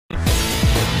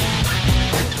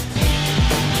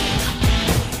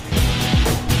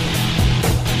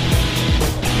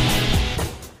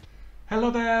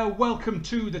Hello there, welcome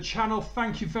to the channel.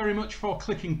 Thank you very much for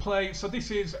clicking play. So this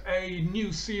is a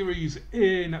new series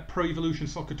in Pro Evolution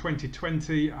Soccer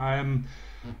 2020. I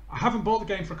haven't bought the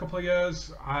game for a couple of years,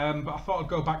 but I thought I'd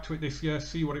go back to it this year,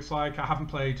 see what it's like. I haven't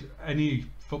played any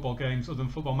football games other than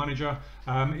Football Manager.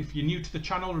 If you're new to the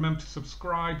channel, remember to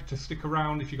subscribe, to stick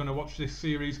around if you're going to watch this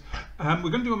series. We're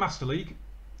going to do a Master League.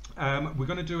 We're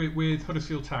going to do it with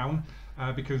Huddersfield Town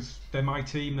because they're my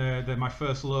team, they're my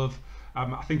first love.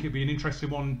 I think it'd be an interesting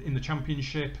one in the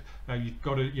Championship. You've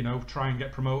got to, try and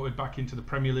get promoted back into the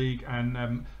Premier League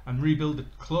and rebuild the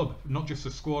club, not just the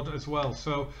squad as well.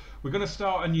 So we're going to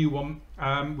start a new one.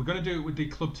 We're going to do it with the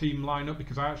club team lineup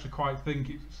because I actually quite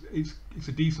think it's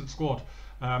a decent squad,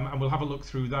 and we'll have a look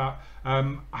through that.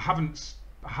 I haven't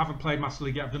played Master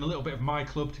League yet. I've done a little bit of my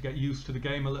club to get used to the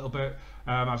game a little bit.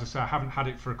 As I say, I haven't had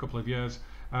it for a couple of years.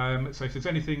 So if there's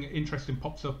anything interesting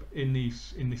pops up in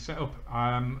this setup,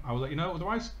 I will let you know.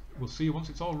 Otherwise, we'll see you once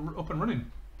it's all up and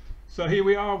running. So here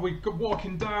we are. We're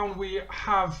walking down. We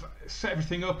have set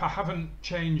everything up. I haven't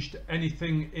changed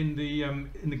anything in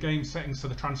the game settings. So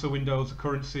the transfer windows, the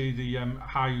currency, the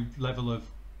high level of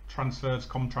transfers,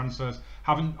 transfers.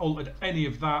 Haven't altered any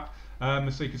of that.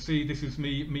 So you can see this is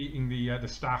me meeting the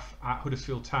staff at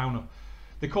Huddersfield Town.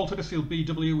 They're called Huddersfield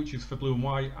BW, which is for blue and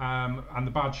white, and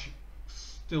the badge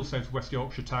still says West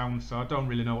Yorkshire Town, so I don't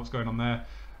really know what's going on there.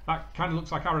 That kind of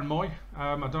looks like Aaron Moy.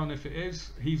 I don't know if it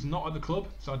is. He's not at the club,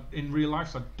 so in real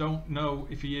life, so I don't know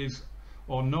if he is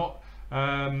or not.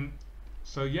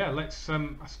 So yeah, let's. I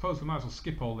suppose we might as well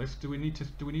skip all this. Do we need to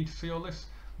see all this?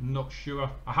 Not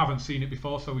sure. I haven't seen it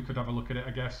before, so we could have a look at it,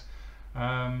 I guess.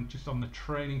 Just on the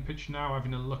training pitch now,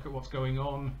 having a look at what's going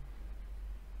on.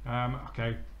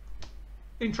 Okay,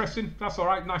 interesting. That's all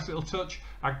right. Nice little touch.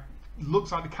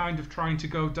 Looks like they're kind of trying to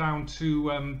go down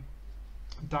to a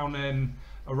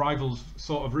rival's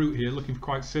sort of route here, looking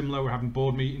quite similar. We're having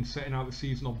board meetings, setting out the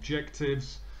season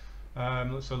objectives.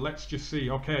 So let's just see.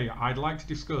 Okay, I'd like to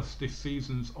discuss this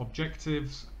season's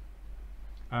objectives.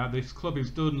 This club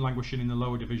is done languishing in the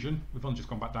lower division. We've only just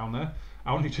gone back down there.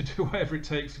 I want you to do whatever it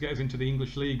takes to get us into the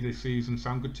English League this season.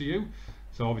 Sound good to you?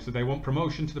 So obviously they want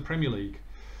promotion to the Premier League.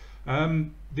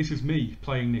 This is me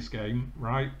playing this game,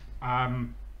 right?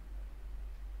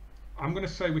 I'm going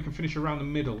to say we can finish around the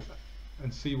middle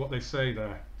and see what they say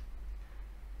there.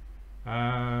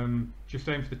 Just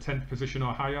aim for the 10th position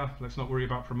or higher. Let's not worry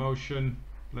about promotion.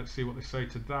 Let's see what they say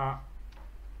to that.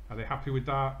 Are they happy with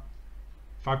that?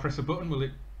 If I press a button, will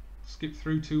it skip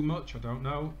through too much? I don't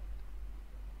know.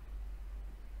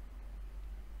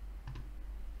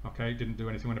 Okay, didn't do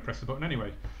anything when I pressed the button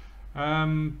anyway.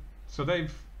 So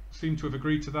they've seemed to have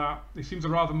agreed to that. It seems a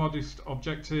rather modest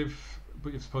objective,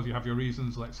 but I suppose you have your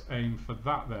reasons. Let's aim for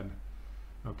that then.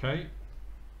 Okay.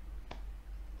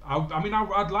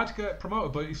 I'd like to get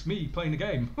promoted, but it's me playing the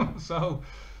game. So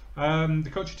the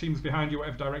coaching team's behind you,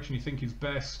 whatever direction you think is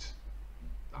best.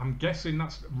 I'm guessing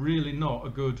that's really not a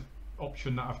good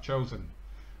option that I've chosen.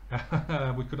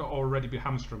 We could already be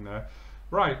hamstrung there.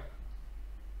 Right.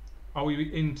 Are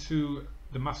we into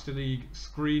the Master League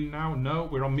screen now? No,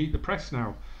 we're on Meet the Press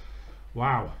now.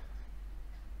 Wow.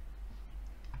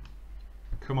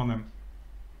 Come on then.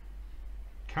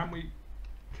 Can we?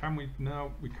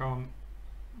 No, we can't.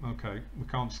 Okay, we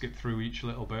can't skip through each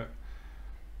little bit.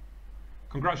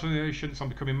 Congratulations on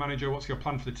becoming manager. What's your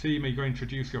plan for the team? Are you going to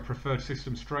introduce your preferred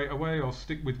system straight away or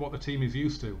stick with what the team is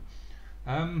used to?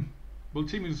 Well, the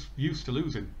team is used to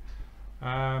losing.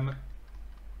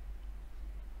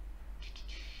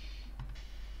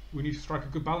 We need to strike a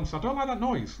good balance. I don't like that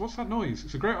noise. What's that noise?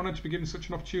 It's a great honour to be given such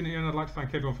an opportunity, and I'd like to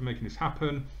thank everyone for making this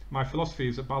happen. My philosophy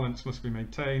is that balance must be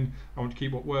maintained. I want to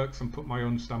keep what works and put my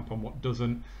own stamp on what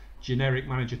doesn't. Generic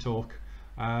manager talk.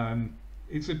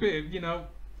 It's a bit,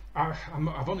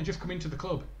 I've only just come into the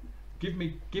club. Give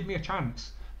me a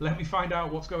chance. Let me find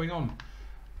out what's going on.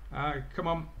 Come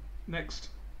on, next.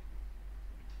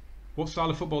 What style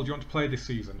of football do you want to play this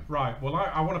season? Right. Well,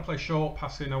 I want to play short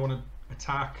passing. I want to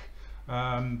attack.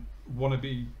 I want to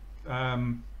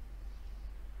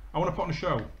put on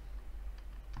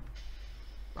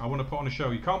a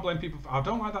show. You can't blame people I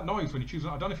don't like that noise when you choose.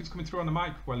 I don't know if it's coming through on the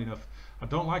mic well enough. I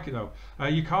don't like it though.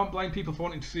 You can't blame people for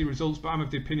wanting to see results, but I'm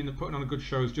of the opinion that putting on a good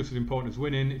show is just as important as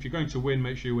winning. If you're going to win,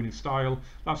 make sure you win in style.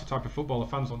 That's the type of football the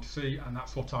fans want to see, and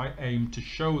that's what I aim to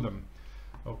show them.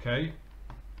 Okay.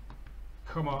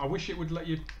 Come on, I wish it would let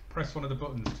you press one of the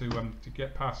buttons to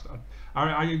get past.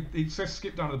 It says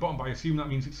skip down at the bottom, but I assume that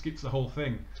means it skips the whole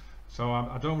thing. So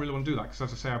I don't really want to do that because,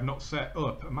 as I say, I've not set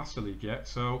up a Master League yet.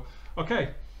 So okay,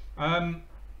 I'm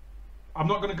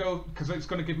not going to go because it's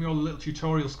going to give me all the little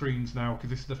tutorial screens now because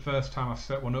this is the first time I've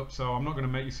set one up. So I'm not going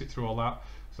to make you sit through all that.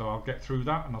 So I'll get through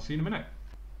that and I'll see you in a minute.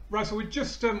 Right, so we're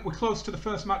close to the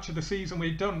first match of the season.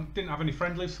 We didn't have any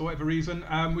friendlies for whatever reason.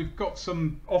 We've got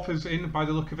some offers in by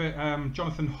the look of it.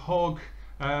 Jonathan Hogg,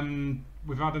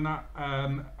 we've had an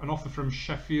offer from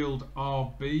Sheffield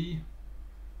RB.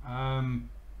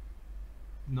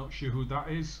 Not sure who that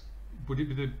is. Would it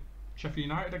be the Sheffield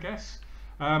United, I guess?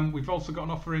 We've also got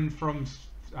an offer in from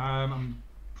I'm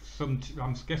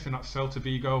guessing that's Celta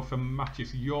Vigo, from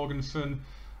Matthias Jorgensen.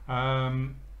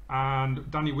 And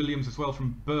Danny Williams as well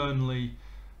from Burnley.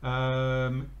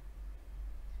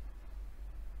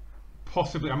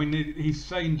 Possibly, I mean, he's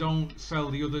saying don't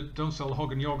sell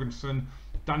Hogg and Jorgensen.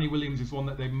 Danny Williams is one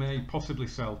that they may possibly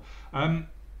sell.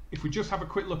 If we just have a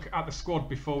quick look at the squad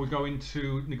before we go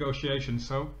into negotiations.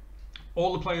 So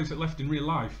all the players that left in real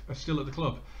life are still at the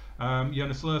club.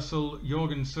 Jonas Lössl,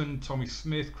 Jorgensen, Tommy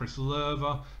Smith, Chris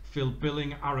Lerver, Phil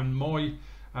Billing, Aaron Moy.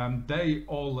 They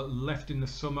all left in the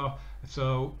summer.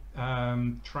 So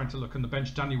trying to look on the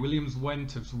bench, Danny Williams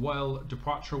went as well,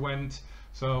 Dupoitre went.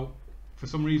 So for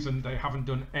some reason they haven't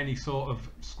done any sort of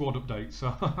squad update.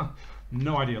 So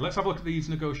no idea. Let's have a look at these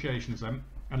negotiations then,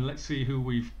 and let's see who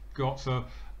we've got. So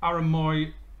Aaron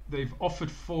Moy, they've offered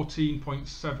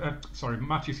 14.7. Sorry,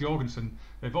 Matthias Jorgensen.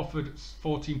 They've offered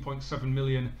 14.7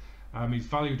 million. He's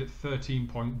valued at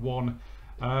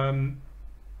 13.1.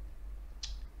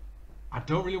 I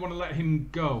don't really want to let him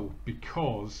go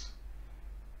because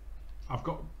I've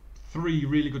got 3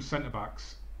 really good centre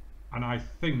backs, and I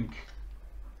think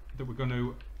that we're going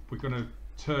to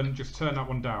turn that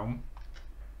one down.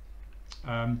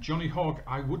 Johnny Hogg,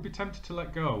 I would be tempted to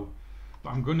let go,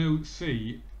 but I'm going to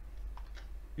see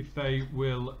if they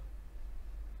will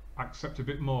accept a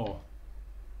bit more.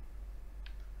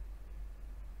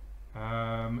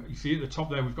 You see at the top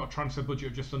there we've got a transfer budget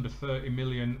of just under 30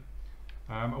 million.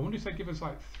 I wonder if they give us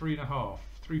like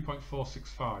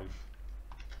 3.465.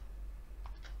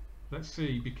 Let's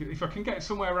see, because if I can get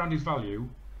somewhere around his value,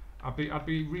 I'd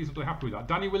be reasonably happy with that.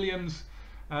 Danny Williams,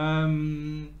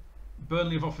 Burnley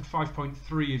have offered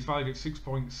 5.3. He's valued at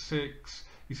 6.6.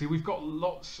 You see, we've got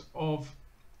lots of.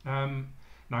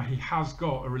 Now he has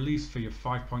got a release fee of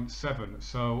 5.7,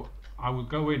 so I will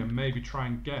go in and maybe try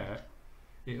and get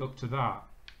it up to that.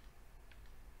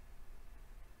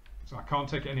 So I can't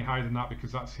take it any higher than that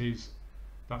because that's his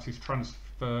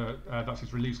transfer, that's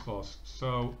his release clause.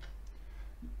 So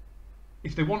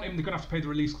if they want him, they're going to have to pay the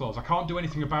release clause. I can't do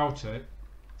anything about it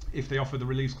if they offer the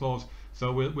release clause.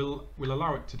 So we'll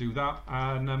allow it to do that,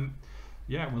 and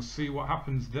yeah, we'll see what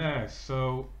happens there.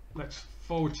 So let's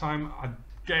forward time. I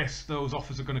guess those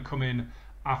offers are going to come in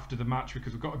after the match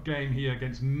because we've got a game here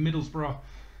against Middlesbrough.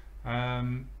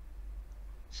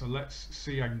 So let's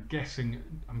see. I'm guessing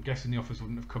the offers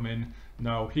wouldn't have come in.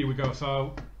 No, here we go.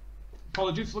 So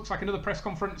apologies. Looks like another press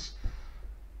conference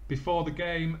before the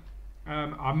game.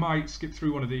 I might skip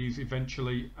through one of these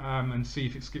eventually and see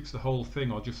if it skips the whole thing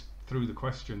or just through the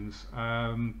questions.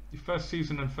 Your first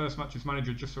season and first match as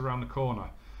manager just around the corner.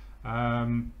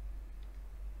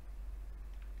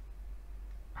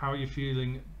 How are you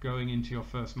feeling going into your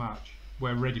first match?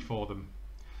 We're ready for them.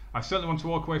 I certainly want to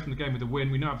walk away from the game with a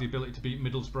win. We now have the ability to beat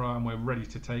Middlesbrough and we're ready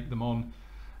to take them on.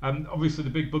 Obviously the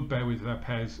big bugbear with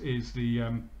Pez is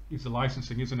the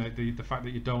licensing, isn't it? The fact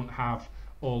that you don't have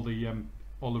all the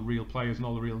real players and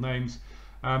all the real names.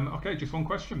 Okay, just one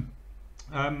question.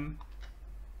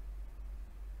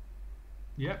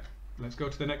 Yeah, let's go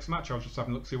to the next match. I was just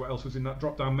having a look, see what else was in that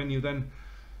drop-down menu then.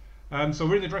 So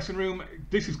we're in the dressing room.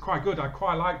 This is quite good. I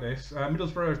quite like this.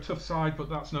 Middlesbrough are a tough side, but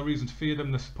that's no reason to fear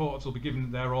them. The supporters will be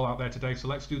given they're all out there today, so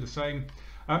let's do the same.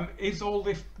 Is all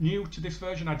this new to this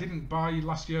version? I didn't buy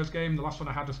last year's game. The last one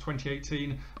I had was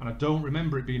 2018, and I don't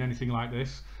remember it being anything like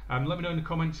this. Let me know in the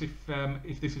comments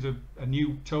if this is a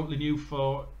totally new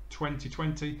for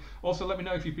 2020. Also, let me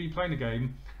know if you've been playing the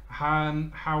game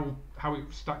and how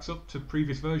it stacks up to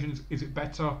previous versions. Is it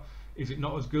better? Is it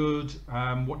not as good?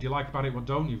 What do you like about it? What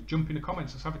don't you? Jump in the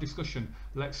comments. Let's have a discussion.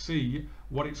 Let's see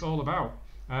what it's all about.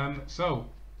 So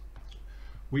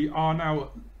we are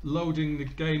now loading the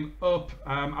game up.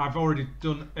 I've already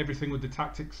done everything with the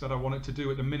tactics that I wanted to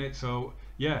do at the minute. So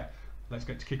yeah, let's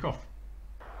get to kick off.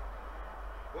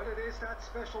 Well, it is that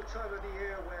special time of the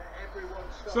year where everyone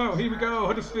starts. So here we go,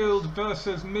 Huddersfield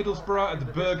versus Middlesbrough at the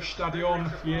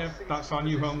Bergstadion. Yeah, that's our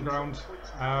new home ground.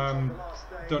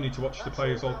 Don't need to watch the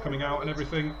players all coming out and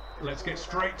everything. Let's get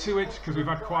straight to it because we've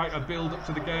had quite a build up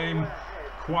to the game,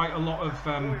 quite a lot of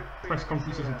press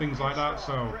conferences and things like that.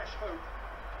 So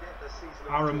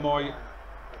Aaron Moy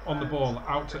on the ball,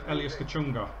 out to Elias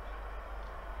Kachunga.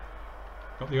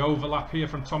 Got the overlap here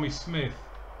from Tommy Smith.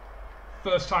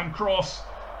 First time cross.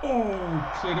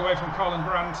 Oh, cleared away from Colin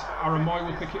Grant. Aaron Moy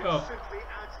will pick it up.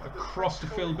 Across to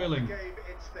Phil Billing.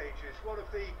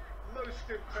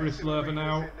 Chris Lerver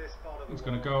now. He's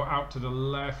going to go out to the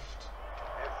left.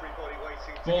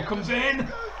 Ball comes in.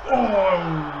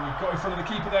 Oh, got in front of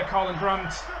the keeper there, Colin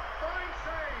Grant.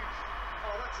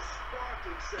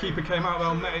 Keeper came out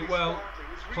well, met it well.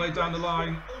 Played down the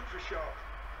line.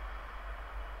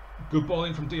 Good ball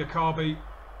in from Diakabi.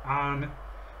 And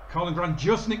Colin Grant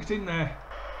just nicked in there.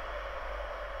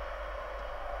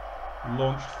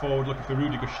 Launched forward looking for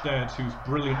Rudy Gusted, who's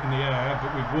brilliant in the air,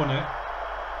 but we've won it.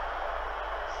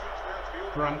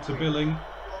 Grant to Billing.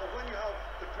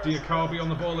 Diakabi on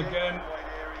the ball again.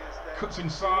 Cuts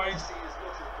inside.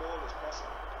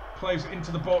 Plays it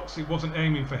into the box. It wasn't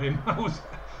aiming for him. I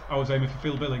was aiming for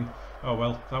Phil Billing. Oh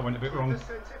well, that went a bit wrong.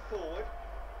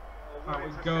 Out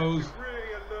it goes.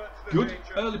 Good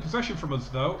early possession from us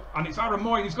though, and it's Aaron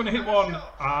Moy. He's going to hit one,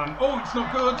 and oh, it's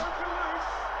not good.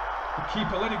 The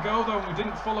keeper let it go though, and we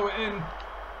didn't follow it in.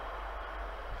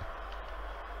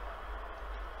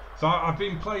 So I've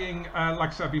been playing, like I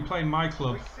said, I've been playing my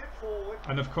club,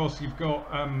 and of course you've got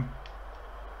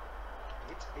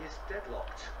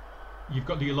you've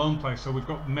got the alone play. So we've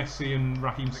got Messi and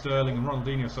Raheem Sterling and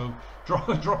Ronaldinho. So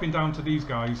dropping down to these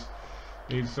guys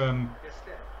is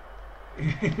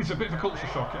it's a bit of a culture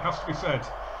shock. It has to be said.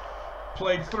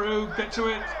 Played through, get to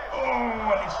it. Oh,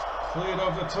 and it's cleared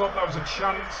over the top. That was a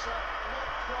chance.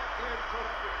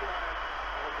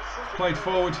 Played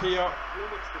forward here.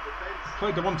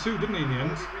 Played the 1-2, didn't he, in the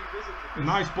end? A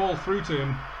nice ball through to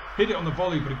him. Hit it on the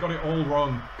volley, but he got it all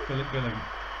wrong. Philip Billing.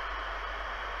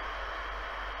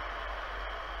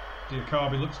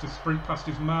 Diakabi looks to sprint past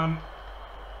his man.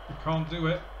 He can't do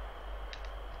it.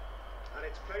 And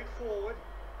it's played forward.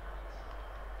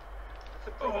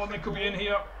 Oh, and they could be in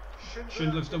here.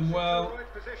 Schindler's done well.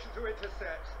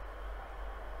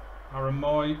 Aaron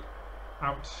Moy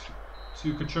out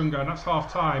to Kachunga, and that's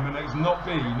half time, and it's not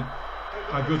been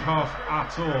a good half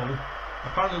at all.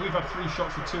 Apparently we've had 3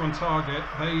 shots for 2 on target.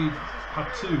 They've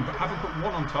had 2 but haven't put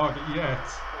 1 on target yet.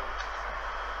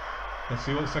 Let's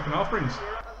see what the second half brings.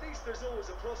 At least there's always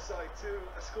a plus side to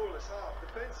a scoreless half.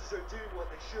 Defences are doing what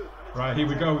they should. Right, here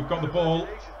we go. We've got the ball.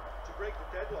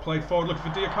 Played forward looking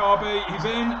for Diakabi. He's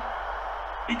in.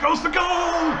 He goes for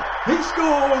goal! He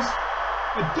scores!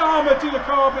 Adama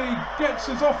Diakabi gets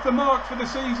us off the mark for the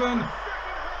season.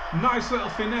 Nice little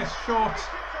finesse shot.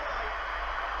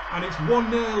 And it's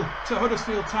 1-0 to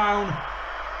Huddersfield Town.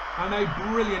 And a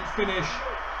brilliant finish.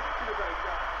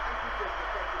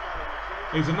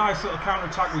 It was a nice little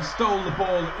counter-attack. We stole the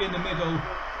ball in the middle.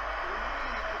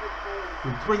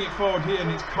 We bring it forward here,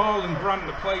 and it's Colin Grant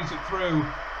that plays it through.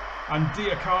 And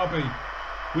Diakabi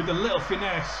with a little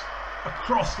finesse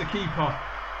across the keeper,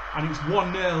 and it's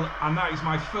 1-0, and that is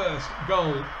my first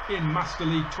goal in Master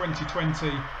League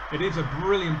 2020. It is a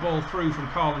brilliant ball through from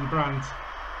Colin Grant,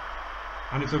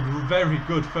 and it's a very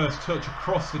good first touch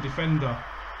across the defender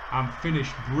and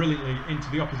finished brilliantly into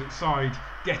the opposite side.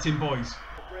 Get in, boys.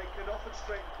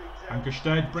 And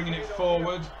Gusted bringing it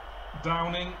forward.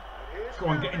 Downing, go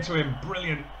on, get into him.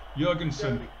 Brilliant.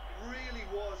 Jurgensen.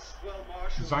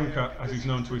 Zanka, as he's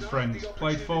known to his friends,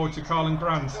 played forward to Colin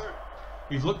Grant.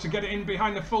 He's looked to get it in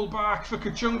behind the full-back for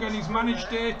Kachunga, and he's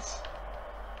managed it.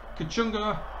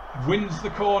 Kachunga wins the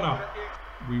corner.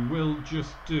 We will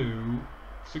just do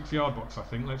 6-yard box, I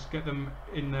think. Let's get them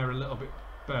in there a little bit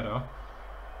better.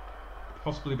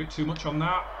 Possibly a bit too much on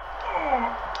that.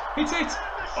 Oh, hit it!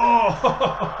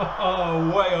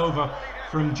 Oh, way over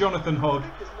from Jonathan Hogg.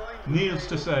 Needless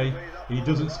to say, he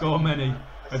doesn't score many,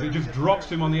 as it just drops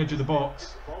him on the edge of the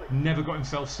box. Never got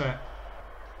himself set.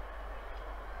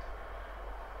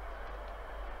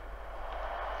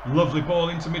 Lovely ball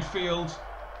into midfield.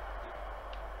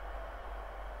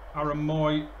 Aaron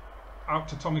Moy out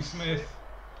to Tommy Smith.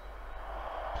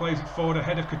 Plays it forward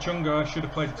ahead of Kachunga. Should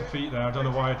have played it to feet there. I don't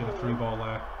know why I did a through ball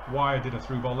there.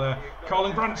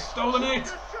 Colin Grant stolen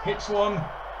it. Hits one.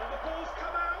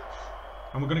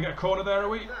 And we're going to get a corner there, are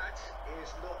we? That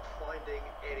is not finding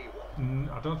anyone.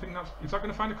 I don't think that's... Is that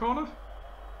going to find a corner?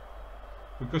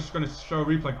 We're just going to show a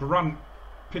replay. Grant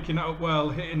picking that up well,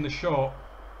 hitting the shot.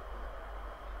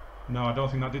 No, I don't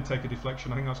think that did take a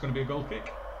deflection. I think that's going to be a goal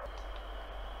kick.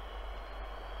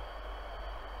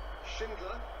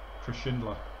 Schindler. Chris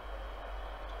Schindler.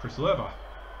 Chris Lerver.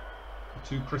 The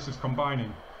two Chris's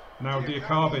combining. Now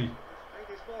Diakabi.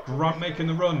 Grant making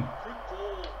the run.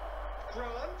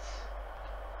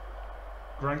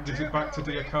 Grant gives it back to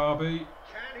Diakabi.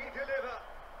 Can he deliver?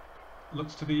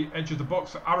 Looks to the edge of the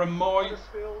box for Aaron Moy.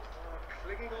 Huddersfield are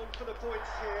clinging on for the points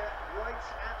here, right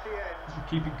at the end.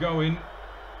 Keep it going.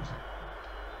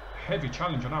 heavy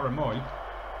challenge on Aaron Moy.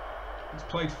 It's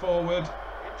played forward.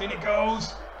 In it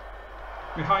goes.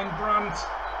 Behind Grant.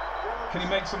 Can he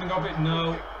make something of it?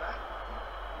 No.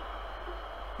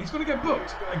 He's going to get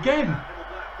booked again.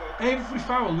 Every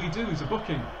foul we do is a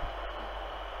booking.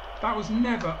 That was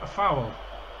never a foul.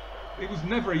 It was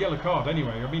never a yellow card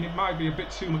anyway. I mean, it might be a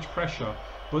bit too much pressure,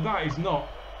 but that is not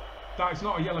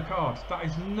a yellow card. That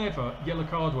is never yellow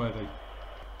card worthy.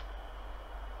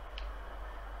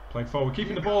 Played forward,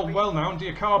 keeping the ball well now.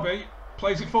 Diakabi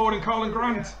plays it forward, and Carlin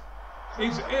Grant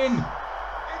is in.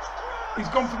 He's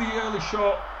gone for the early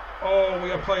shot. Oh, we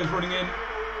have players running in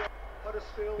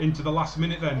into the last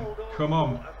minute then. Come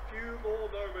on.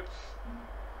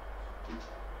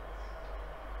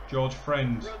 George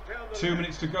Friend. 2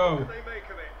 minutes to go.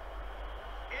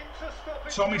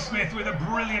 Tommy Smith with a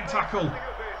brilliant tackle.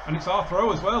 And it's our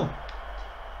throw as well.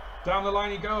 Down the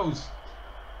line he goes.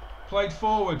 Played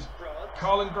forward.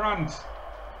 Carlin Grant.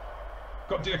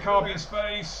 Got Diakabi in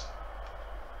space.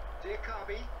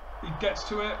 He gets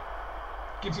to it.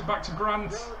 Gives it back to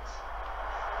Grant.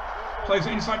 Plays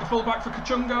it inside the fullback for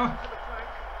Kachunga.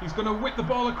 He's going to whip the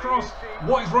ball across.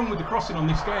 What is wrong with the crossing on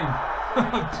this game?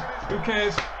 Who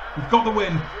cares? We've got the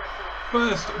win.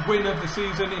 First win of the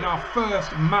season in our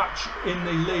first match in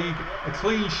the league. A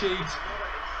clean sheet.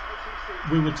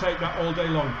 We will take that all day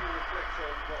long.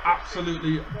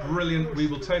 Absolutely brilliant. We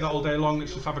will take that all day long.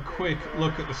 Let's just have a quick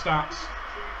look at the stats.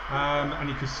 And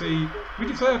you can see we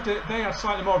deserved it. They had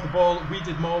slightly more of the ball. We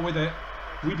did more with it.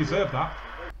 We deserve that.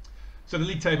 So the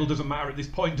league table doesn't matter at this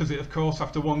point, does it? Of course,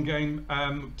 after one game,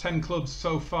 10 clubs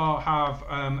so far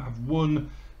have won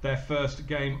their first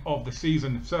game of the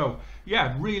season. So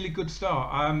yeah, really good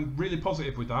start. I'm really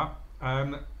positive with that.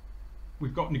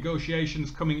 We've got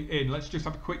negotiations coming in. Let's just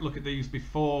have a quick look at these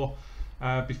before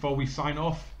we sign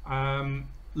off.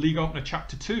 League Opener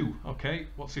Chapter 2. Okay,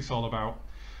 what's this all about?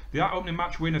 The opening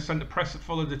match winner sent the press that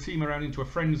followed the team around into a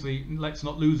frenzy. Let's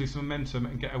not lose this momentum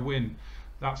and get a win.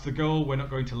 That's the goal. We're not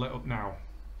going to let up now.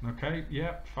 Okay,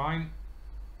 yeah, fine.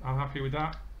 I'm happy with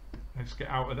that. Let's get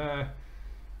out of there.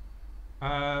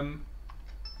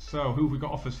 So who have we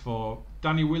got offers for?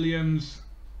 Danny Williams.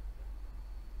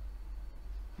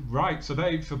 Right, so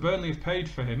Burnley have paid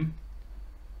for him.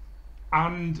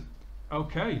 And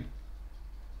okay,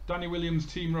 Danny Williams'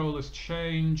 team role has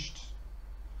changed.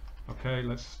 Okay,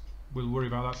 we'll worry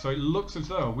about that. So it looks as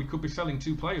though we could be selling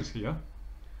 2 players here.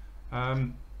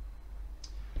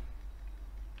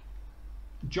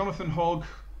 Jonathan Hogg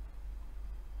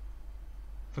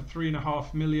for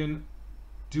 £3.5 million.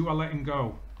 Do I let him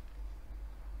go?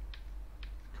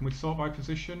 Can we sort by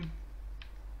position?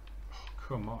 Oh,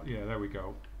 come on, yeah, there we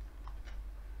go.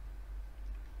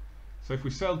 So if we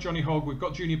sell Johnny Hogg, we've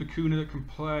got Junior Bakuna that can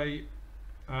play.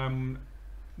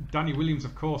 Danny Williams,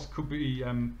 of course, could be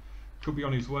on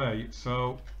his way.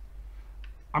 So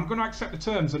I'm going to accept the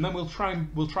terms, and then we'll try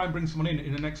and bring someone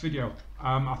in the next video.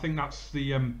 I think that's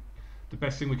the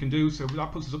best thing we can do. So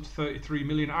that puts us up to 33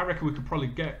 million. I reckon we could probably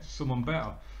get someone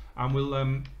better, and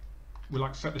we'll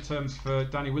accept the terms for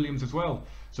Danny Williams as well.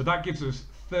 So that gives us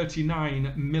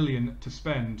 39 million to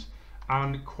spend,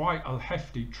 and quite a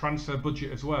hefty transfer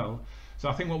budget as well. So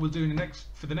I think what we'll do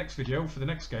for the next video, for the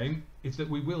next game, is that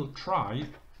we will try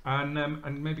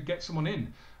and maybe get someone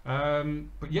in.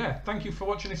 But yeah, thank you for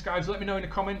watching this, guys. Let me know in the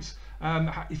comments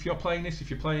if you're playing this, if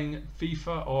you're playing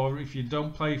FIFA, or if you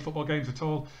don't play football games at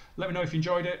all. Let me know if you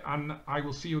enjoyed it, and I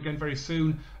will see you again very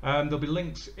soon. There'll be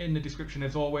links in the description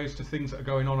as always to things that are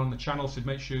going on the channel, so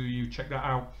make sure you check that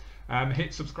out.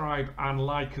 Hit subscribe and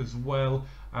like as well,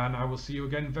 and I will see you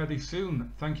again very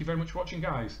soon. Thank you very much for watching,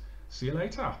 guys. See you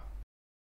later.